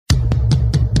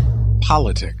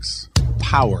Politics,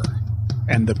 power,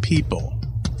 and the people.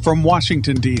 From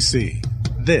Washington, D.C.,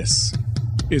 this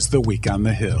is The Week on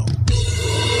the Hill.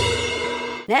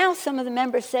 Now some of the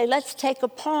members say, let's take a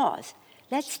pause.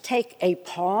 Let's take a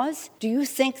pause? Do you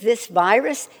think this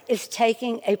virus is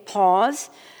taking a pause?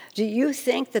 Do you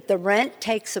think that the rent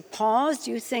takes a pause?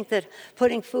 Do you think that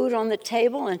putting food on the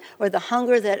table or the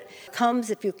hunger that comes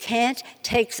if you can't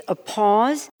takes a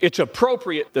pause? It's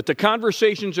appropriate that the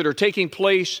conversations that are taking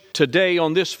place today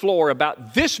on this floor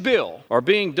about this bill are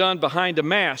being done behind a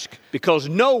mask, because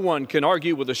no one can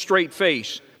argue with a straight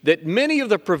face that many of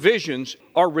the provisions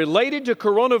are related to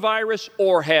coronavirus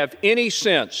or have any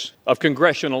sense of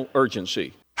congressional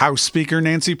urgency. House Speaker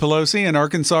Nancy Pelosi and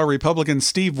Arkansas Republican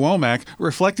Steve Womack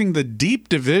reflecting the deep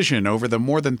division over the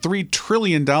more than $3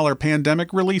 trillion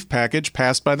pandemic relief package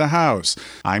passed by the House.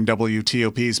 I'm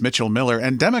WTOP's Mitchell Miller,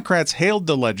 and Democrats hailed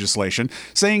the legislation,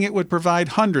 saying it would provide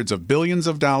hundreds of billions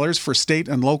of dollars for state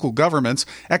and local governments,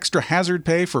 extra hazard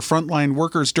pay for frontline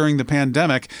workers during the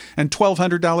pandemic, and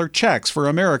 $1,200 checks for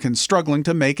Americans struggling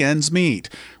to make ends meet.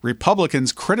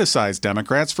 Republicans criticized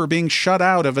Democrats for being shut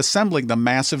out of assembling the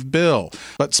massive bill.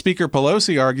 But Speaker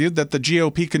Pelosi argued that the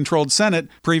GOP-controlled Senate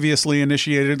previously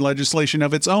initiated legislation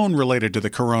of its own related to the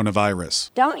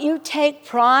coronavirus. Don't you take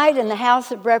pride in the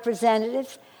House of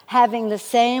Representatives having the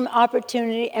same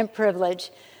opportunity and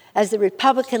privilege as the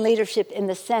Republican leadership in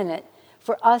the Senate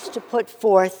for us to put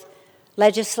forth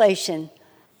legislation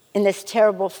in this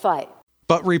terrible fight?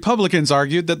 But Republicans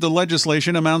argued that the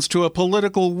legislation amounts to a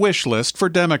political wish list for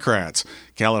Democrats.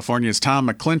 California's Tom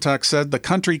McClintock said the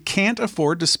country can't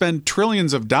afford to spend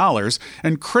trillions of dollars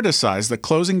and criticized the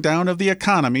closing down of the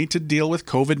economy to deal with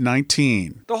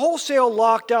COVID-19. The wholesale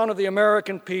lockdown of the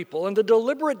American people and the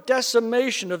deliberate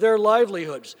decimation of their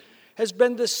livelihoods has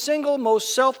been the single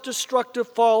most self-destructive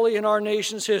folly in our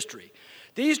nation's history.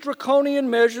 These draconian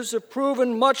measures have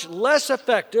proven much less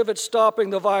effective at stopping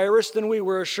the virus than we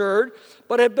were assured,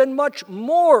 but have been much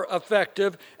more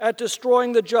effective at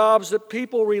destroying the jobs that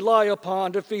people rely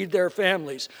upon to feed their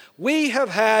families. We have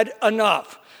had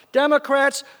enough.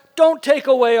 Democrats, don't take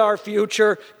away our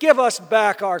future. Give us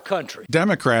back our country.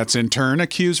 Democrats, in turn,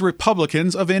 accuse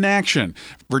Republicans of inaction.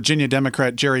 Virginia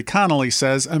Democrat Jerry Connolly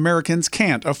says Americans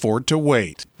can't afford to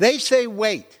wait. They say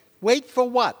wait. Wait for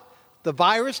what? The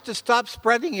virus to stop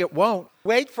spreading? It won't.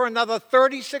 Wait for another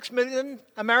 36 million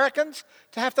Americans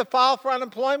to have to file for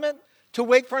unemployment? To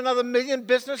wait for another million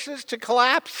businesses to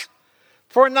collapse?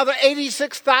 For another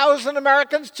 86,000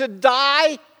 Americans to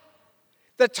die?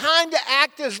 The time to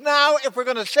act is now if we're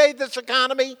going to save this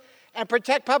economy and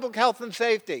protect public health and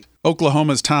safety.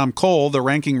 Oklahoma's Tom Cole, the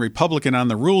ranking Republican on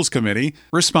the Rules Committee,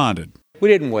 responded. We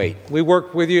didn't wait. We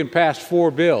worked with you and passed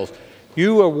 4 bills.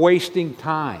 You are wasting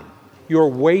time. You're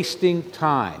wasting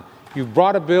time. You've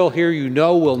brought a bill here you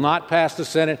know will not pass the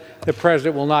Senate. The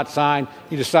president will not sign.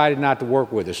 You decided not to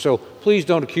work with us. So please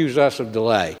don't accuse us of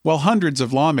delay. While hundreds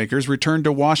of lawmakers returned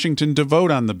to Washington to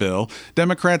vote on the bill,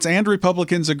 Democrats and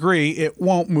Republicans agree it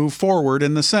won't move forward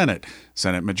in the Senate.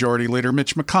 Senate Majority Leader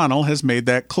Mitch McConnell has made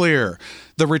that clear.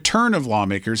 The return of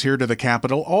lawmakers here to the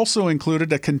Capitol also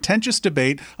included a contentious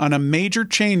debate on a major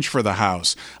change for the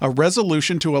House, a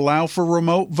resolution to allow for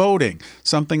remote voting,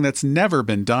 something that's never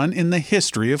been done in the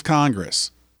history of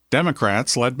Congress.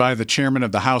 Democrats, led by the chairman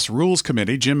of the House Rules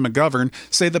Committee, Jim McGovern,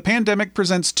 say the pandemic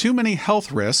presents too many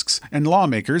health risks and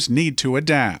lawmakers need to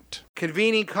adapt.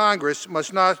 Convening Congress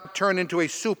must not turn into a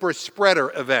super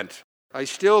spreader event. I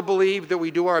still believe that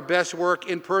we do our best work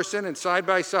in person and side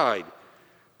by side,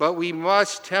 but we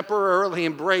must temporarily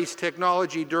embrace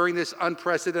technology during this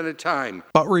unprecedented time.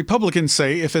 But Republicans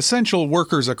say if essential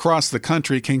workers across the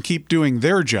country can keep doing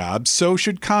their jobs, so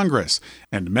should Congress.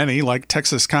 And many, like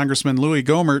Texas Congressman Louis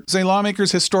Gohmert, say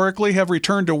lawmakers historically have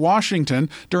returned to Washington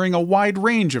during a wide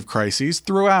range of crises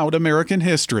throughout American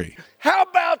history. How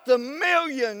about the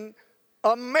million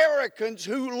Americans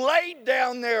who laid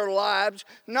down their lives,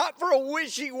 not for a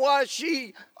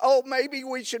wishy-washy, oh, maybe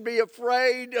we should be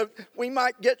afraid of we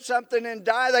might get something and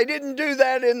die. They didn't do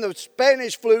that in the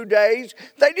Spanish flu days.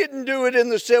 They didn't do it in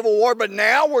the Civil War, but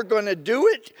now we're going to do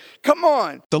it? Come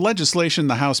on. The legislation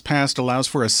the House passed allows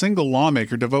for a single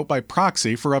lawmaker to vote by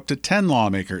proxy for up to 10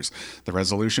 lawmakers. The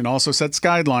resolution also sets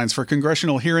guidelines for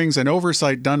congressional hearings and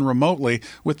oversight done remotely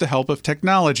with the help of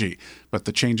technology, but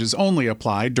the changes only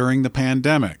apply during the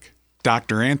pandemic.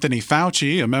 Dr. Anthony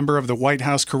Fauci, a member of the White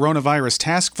House Coronavirus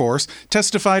Task Force,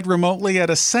 testified remotely at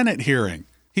a Senate hearing.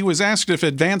 He was asked if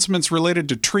advancements related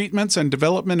to treatments and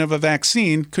development of a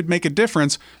vaccine could make a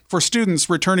difference for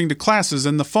students returning to classes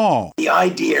in the fall. The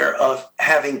idea of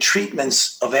having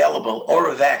treatments available or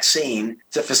a vaccine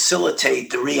to facilitate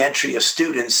the reentry of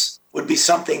students would be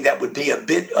something that would be a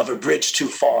bit of a bridge too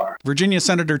far. Virginia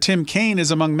Senator Tim Kaine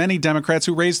is among many Democrats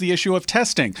who raised the issue of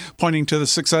testing, pointing to the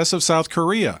success of South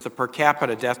Korea. The per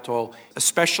capita death toll,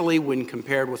 especially when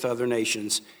compared with other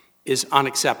nations, is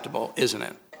unacceptable, isn't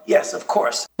it? Yes, of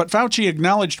course. But Fauci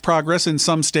acknowledged progress in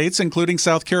some states, including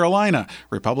South Carolina.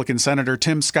 Republican Senator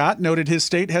Tim Scott noted his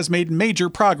state has made major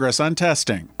progress on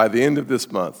testing. By the end of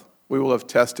this month, we will have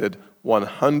tested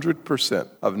 100%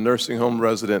 of nursing home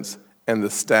residents and the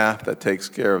staff that takes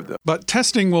care of them. But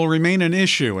testing will remain an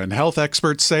issue, and health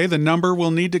experts say the number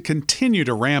will need to continue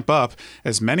to ramp up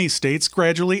as many states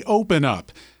gradually open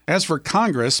up. As for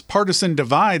Congress, partisan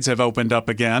divides have opened up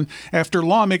again after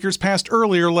lawmakers passed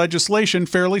earlier legislation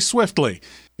fairly swiftly.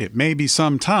 It may be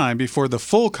some time before the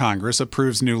full Congress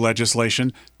approves new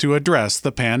legislation to address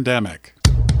the pandemic.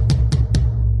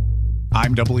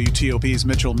 I'm WTOP's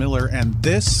Mitchell Miller, and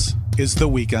this is The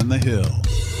Week on the Hill.